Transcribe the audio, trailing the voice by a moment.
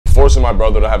forcing my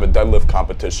brother to have a deadlift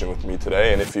competition with me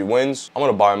today, and if he wins, I'm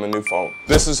gonna buy him a new phone.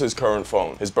 This is his current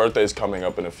phone. His birthday is coming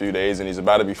up in a few days, and he's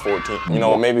about to be 14. You know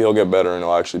what, maybe he'll get better and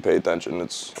he'll actually pay attention.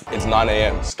 It's 9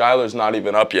 a.m. Skylar's not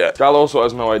even up yet. Skylar also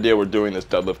has no idea we're doing this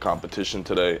deadlift competition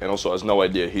today, and also has no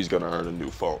idea he's gonna earn a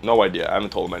new phone. No idea, I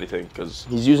haven't told him anything, because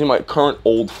he's using my current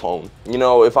old phone. You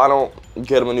know, if I don't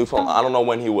get him a new phone, I don't know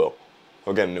when he will.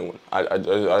 He'll get a new one. I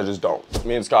just don't.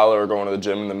 Me and Skylar are going to the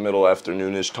gym in the middle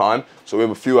afternoon-ish time, so we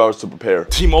have a few hours to prepare.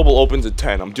 T-Mobile opens at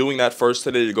 10. I'm doing that first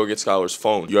today to go get Skylar's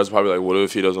phone. You guys are probably like, what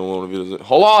if he doesn't? What if he doesn't?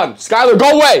 Hold on, Skylar,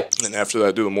 go away! And after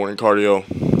that, do the morning cardio.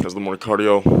 Does the morning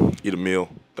cardio, eat a meal,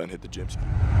 then hit the gym.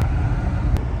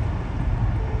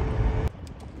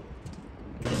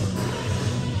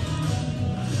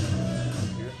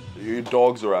 Your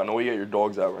dogs are out. No way you got your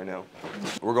dogs out right now.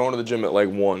 We're going to the gym at like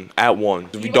 1. At 1.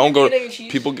 If we don't go,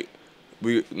 people get.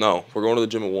 No, we're going to the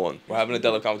gym at 1. We're having a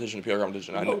deadlift competition, a PR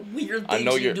competition. I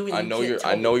know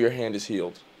your hand is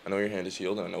healed. I know your hand is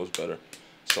healed, and I know it's better.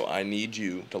 So I need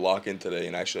you to lock in today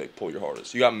and actually like pull your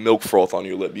hardest. You got milk froth on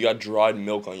your lip. You got dried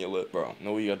milk on your lip, bro.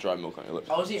 No way you got dried milk on your lip.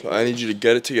 So I need you to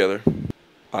get it together.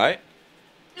 All right?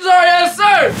 Sorry, yes,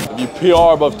 sir. If you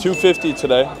PR above 250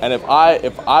 today, and if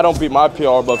I don't beat my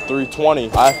PR above 320,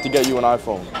 I have to get you an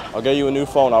iPhone. I'll get you a new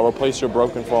phone. I'll replace your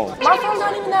broken phone. My phone's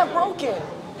not even that broken.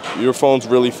 Your phone's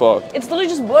really fucked. It's literally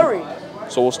just blurry.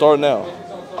 So we'll start now.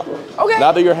 Okay.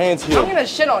 Now that your hand's healed. I'm gonna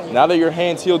shit on you. Now that your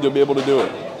hand's healed, you'll be able to do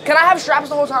it. Can I have straps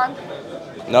the whole time?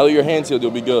 Now that your hand's healed, you'll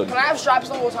be good. Can I have straps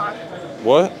the whole time?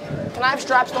 What? Can I have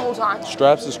straps the whole time?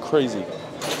 Straps is crazy.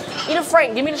 Eat a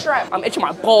Frank, give me the strap. I'm itching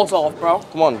my balls off, bro.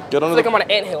 Come on, get on. It's like I'm on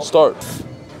an anthill. Start.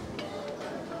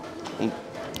 You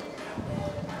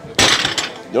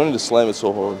don't need to slam it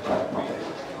so hard.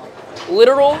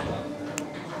 Literal.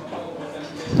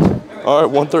 All right,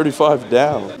 135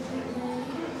 down.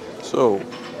 So,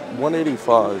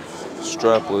 185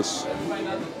 strapless.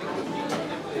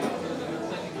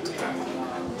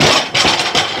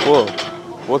 Whoa,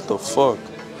 what the fuck?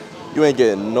 You ain't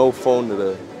getting no phone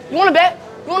today. You wanna bet?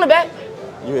 You wanna bet?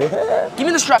 Yeah. Give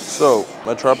me the strap. So,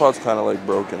 my tripod's kind of like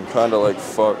broken, kind of like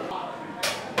fucked.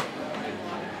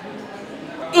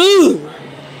 Ugh.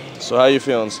 So how you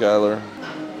feeling, Skylar?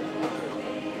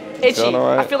 Itchy. Feeling all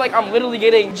right? I feel like I'm literally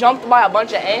getting jumped by a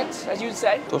bunch of ants, as you would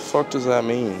say. What the fuck does that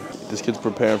mean? This kid's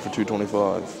preparing for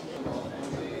 225.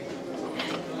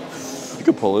 You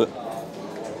could pull it.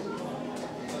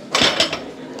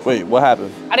 Wait, what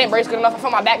happened? I didn't brace good enough. I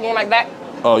felt my back going like that.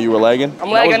 Oh, you were lagging? I'm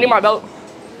lagging. I need my belt.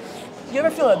 You ever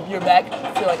feel your back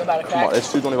feel like about to crack? Come on, it's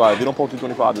 225. If you don't pull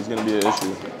 225, there's gonna be an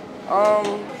issue.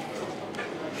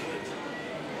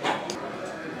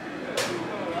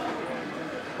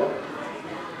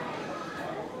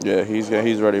 Yeah,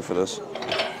 he's ready for this.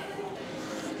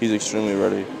 He's extremely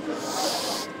ready.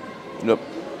 Yep.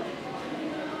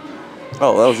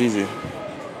 Oh, that was easy.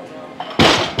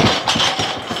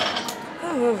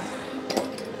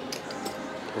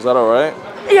 Was that all right?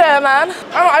 Yeah, man. I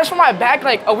don't know, I just felt my back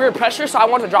like a weird pressure, so I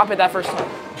wanted to drop it that first time.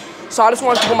 So I just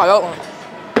wanted to put my belt on.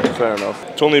 Fair enough.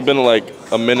 It's only been like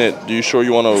a minute. Do you sure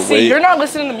you want to wait? See, you're not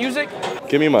listening to music.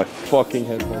 Give me my fucking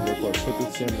headphones real quick. Put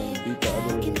this camera on the beat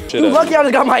that You lucky I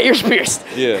just got my ears pierced.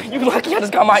 Yeah. You lucky I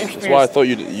just got my ears pierced. That's why I thought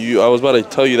I was about to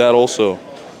tell you that also.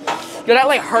 Yo, that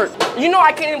like hurt. You know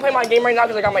I can't even play my game right now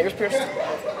because I got my ears pierced.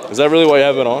 Is that really why you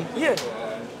have it on? Yeah.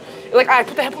 Like I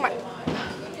put the headphone on my...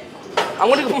 I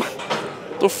want to go...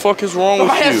 What the fuck is wrong with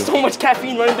you? I have so much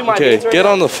caffeine running through my veins right get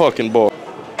now. on the fucking ball.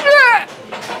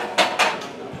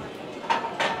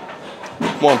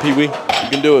 Come on, Pee-wee. You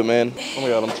can do it, man. Oh my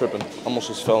God, I'm tripping. Almost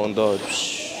just fell and died.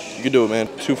 You can do it, man.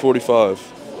 245.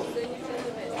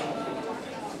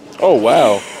 Oh,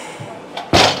 wow.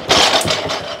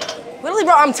 Literally,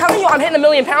 bro, I'm telling you, I'm hitting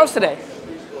 1,000,000 pounds today.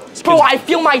 Bro, I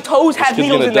feel my toes have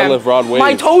needles in them.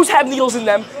 My toes have needles in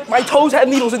them. My toes have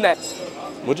needles in them.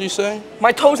 What'd you say?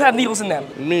 My toes have needles in them.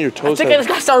 What do you mean your toes I think I just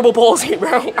got cerebral palsy,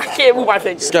 bro. I can't move my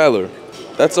fingers. Skylar,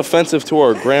 that's offensive to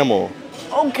our grandma.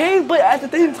 Okay, but at the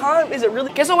same time, is it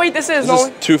really? Guess what weight this is,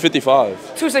 Nolan? 255.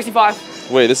 265.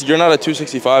 Wait, you're not at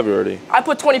 265 already. I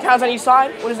put 20 pounds on each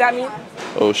side. What does that mean?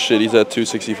 Oh shit, he's at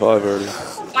 265 already.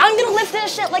 I'm gonna lift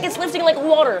this shit like it's lifting like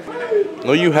water.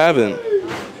 No, you haven't.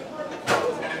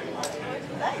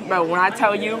 Bro, when I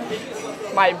tell you,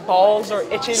 my balls are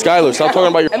itching. Skylar, stop talking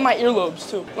about your... And my earlobes,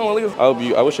 too. Oh, look at...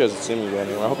 I wish you guys had seen me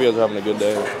anyway. I hope you guys are having a good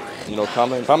day. You know,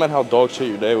 comment how dog shit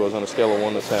your day was on a scale of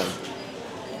 1 to 10.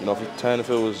 You know, 10 if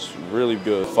it was really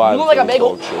good. 5 you look like a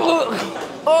bagel.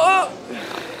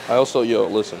 I also,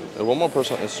 listen, if one more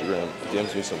person on Instagram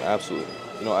DMs me some absolute...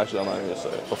 You know, actually, I'm not even going to say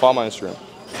it. But follow my Instagram.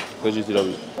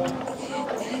 GTW.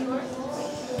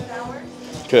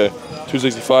 Okay,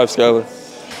 265, Skylar.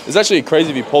 It's actually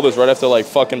crazy if you pull this right after like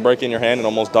fucking breaking your hand and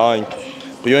almost dying.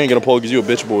 But you ain't gonna pull it because you a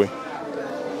bitch boy.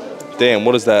 Damn,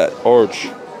 what is that? Arch.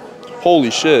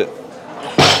 Holy shit.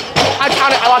 I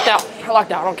counted. I locked out. I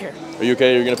locked out. I don't care. Are you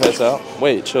okay? You're gonna pass out?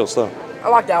 Wait, chill, stop. I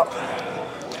locked out.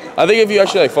 I think if you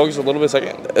actually like focus a little bit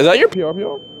second. Is that your PR?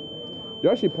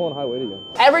 You're actually pulling high weight again.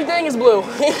 Everything is blue.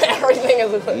 Everything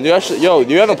is blue. You actually, yo,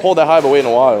 you haven't pulled that high of a weight in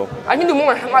a while. I can do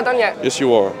more. I'm not done yet. Yes,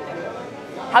 you are.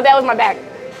 How bad was my back?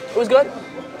 It was good?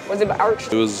 Was it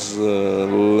arched? It was,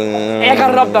 Hey, I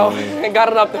got it up though. I got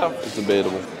it up though. It's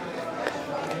debatable.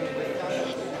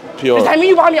 PR. Does that mean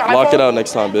you buy me an iPhone? Lock it out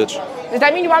next time, bitch. Does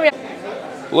that mean you buy me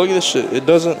Look at this shit. It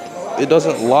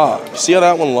doesn't lock. See how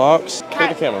that one locks? Take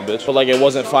the camera, bitch. But like it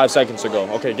wasn't 5 seconds ago.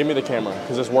 Okay, give me the camera,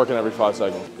 because it's working every 5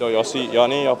 seconds. Yo, y'all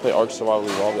play Ark Survival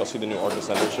Evolved. Y'all see the new Ark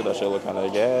Ascender shit? That shit look kind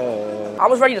of, yeah. I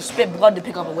was ready to spit blood to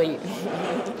pick up a weight.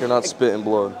 You're not spitting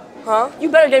blood. Huh? You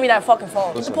better give me that fucking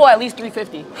phone. You can pull at least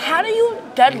 350. How do you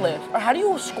deadlift, or how do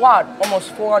you squat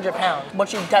almost 400 pounds,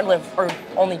 but you deadlift or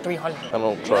only 300? I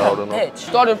don't try hard enough. Bitch.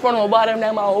 Started in front of the bottom,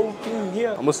 now my whole team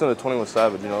here. I'm listening to 21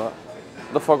 Savage, you know that?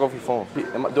 Get the fuck off your phone.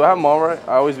 Do I have them all right?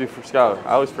 I always be for Skylar.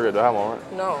 I always forget, do I have them all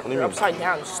right? No, What do you you're mean? upside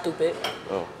down, you stupid.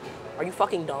 Oh. Are you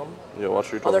fucking dumb? Yeah,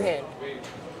 watch your Other hand.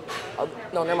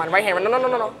 No, never mind. Right hand.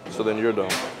 No. So then you're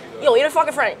dumb. Yo, eat a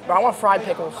fucking Frank. Bro, I want fried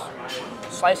pickles.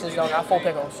 Slices though, not full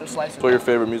pickles, just slices. So your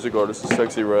favorite music artist is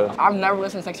Sexy Red. I've never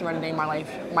listened to Sexy Red a day in my life.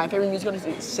 My favorite music artist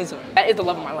is SZA. That is the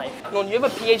love of my life. No, you have a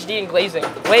PhD in glazing.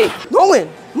 Wait, Nolan!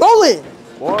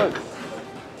 What?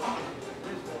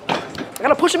 I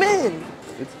gotta push him in.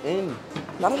 It's in.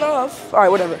 Not enough. All right,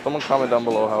 whatever. Someone comment down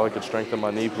below how I could strengthen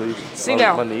my knee, please. See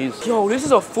now. My knees. Yo, this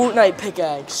is a Fortnite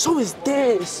pickaxe. So is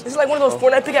this. This is like one of those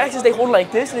Fortnite pickaxes they hold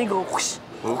like this and they go whoosh,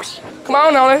 whoosh. Come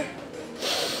on, Nolan.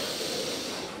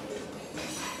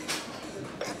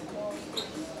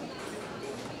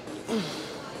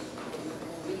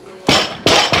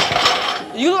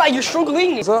 You look like you're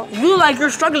struggling. What's up? You look like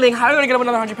you're struggling. How are you gonna get up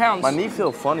another 100 pounds? My knee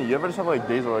feels funny. You ever just have like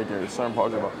days where like your certain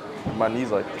parts about my knees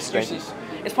like stanky?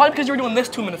 It's probably because you were doing this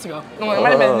 2 minutes ago. No, it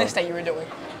might have been this that you were doing.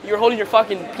 You were holding your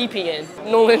fucking pee-pee in.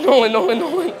 Nolan.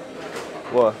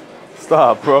 What?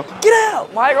 Stop, bro. Get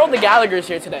out! Why are all the Gallaghers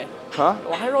here today? Huh?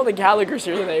 Why are all the Gallaghers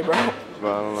here today, bro? I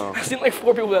don't know. I've seen like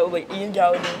 4 people that look like Ian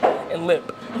Gallagher and Lip.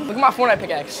 Look at my Fortnite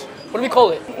pickaxe. What do we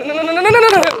call it? No. I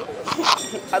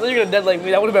thought you were gonna deadlift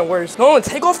me. That would have been worse. No,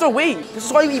 take off the weight. This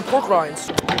is why you eat pork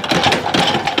rinds.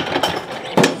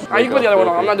 Alright, you can put the other one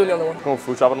on. I'm not doing the other one. I'm going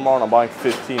food shopping tomorrow and I'm buying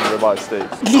 15 ribeye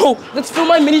steaks. No, let's fill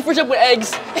my mini fridge up with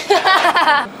eggs.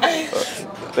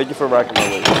 Thank you for racking my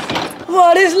weight.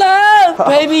 What is love?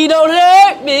 Baby, don't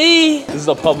hurt me. This is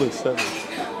a public setting.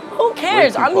 Who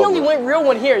cares? I'm the only real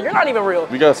one here. You're not even real.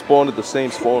 We got spawned at the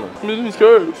same spawner. Literally,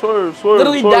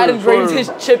 Dad ingrained his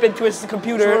chip into his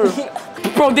computer.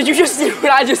 Bro, did you just see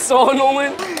what I just saw,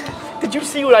 Nolan? Did you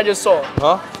see what I just saw?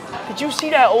 Huh? Did you see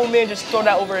that old man just throw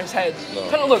that over his head?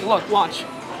 No. Look, watch.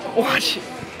 Watch.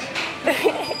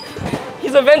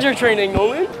 He's Avenger training,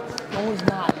 Nolan. No, he's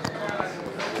not. I'm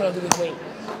gonna do his weight.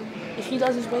 If he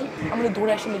does his weight, I'm gonna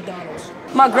DoorDash to McDonald's.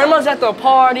 My grandma's at the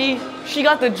party. She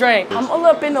got the drink. I'm all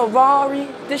up in the Rari.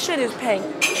 This shit is pink.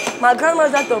 My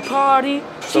grandma's at the party.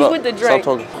 She's with the drink.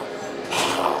 Stop talking.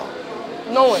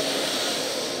 Nolan.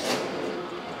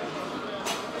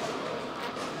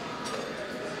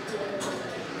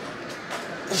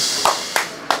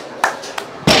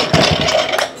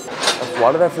 Why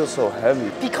did that feel so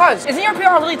heavy? Because, isn't your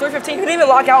PR really 315? You didn't even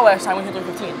lock out last time we hit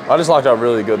 315. I just locked out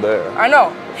really good there. I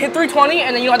know. Hit 320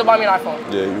 and then you had to buy me an iPhone.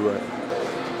 Yeah, you're right.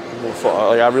 Well,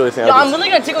 like, I really think Yo, I'm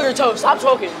literally gonna tickle your toes. Stop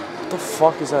talking. What the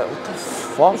fuck is that? What the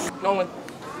fuck?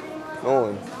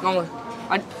 Nolan.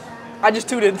 I just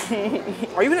tooted.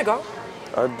 Are you gonna go?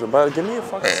 Give me a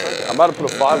fucking second. I'm about to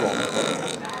put a 5 on.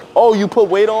 Oh, you put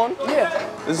weight on? Yeah.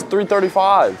 This is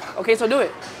 335. Okay, so do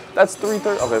it. That's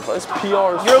 330. Okay, it's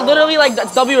PR. You're literally like,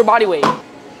 that's double your body weight.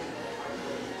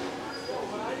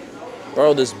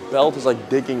 Bro, this belt is like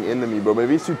digging into me, bro.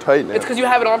 Maybe it's too tight now. It's because you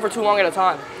have it on for too long at a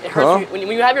time. It hurts you. When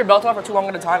you have your belt on for too long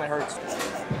at a time, it hurts.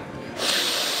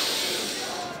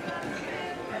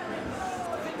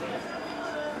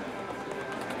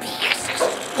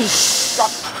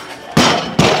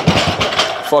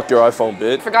 Fuck your iPhone,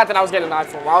 bitch. I forgot that I was getting an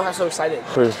iPhone. Why was I so excited?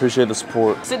 Appreciate the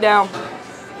support. Sit down.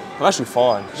 I'm actually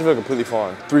fine. I should feel completely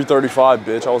fine. 335,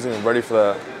 bitch. I wasn't even ready for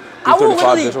that. I will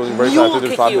 335, literally bitch. I wasn't even ready for that.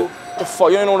 335, you. bitch. The fuck?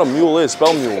 You don't know what a mule is.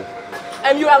 Spell mule.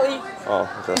 M-U-L-E. Oh,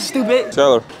 okay. Stupid.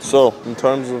 Taylor, so in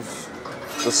terms of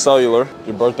the cellular,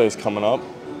 your birthday's coming up.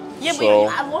 Yeah, so,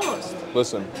 but I lost.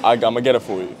 Listen, I'm gonna get it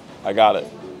for you. I got it.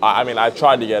 I mean, I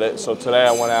tried to get it. So today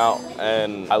I went out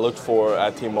and I looked for it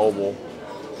at T-Mobile.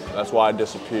 That's why I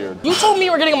disappeared. You told me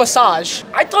you were getting a massage.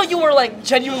 I thought you were like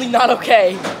genuinely not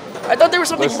okay. I thought there was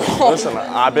something wrong. Listen,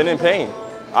 I've been in pain.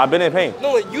 I've been in pain.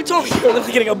 No, you told me you were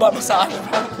literally getting a butt massage,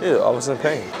 bro. Yeah, I was in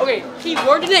pain. Okay, he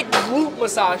worded it glute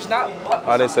massage, not butt massage.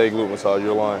 I didn't say glute massage,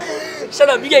 you're lying. Shut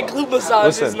up, you get glute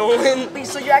massages, Listen. Nolan. Wait,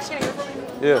 so you're actually gonna hear from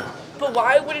me? Yeah. But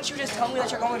why wouldn't you just tell me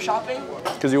that you're going shopping?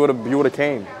 Because you would've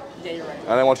came. Yeah, you're right.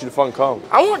 I didn't want you to fucking come.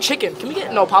 I want chicken. Can we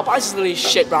get, no, Popeyes is literally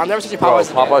shit, bro. I've never seen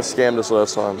Popeyes. Bro, Popeyes scammed us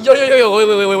last time. Yo,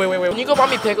 wait. Can you go buy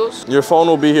me pickles? Your phone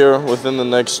will be here within the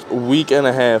next week and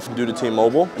a half due to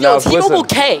T-Mobile. Yo, T-Mobile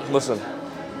K. Listen,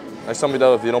 next time we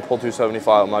do, if you don't pull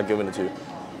 275, I'm not giving it to you.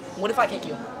 What if I kick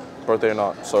you? Birthday or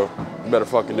not, so you better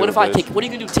fucking do it. What if I kick you? What are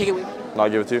you gonna do? Take it with me? Not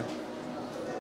give it to you?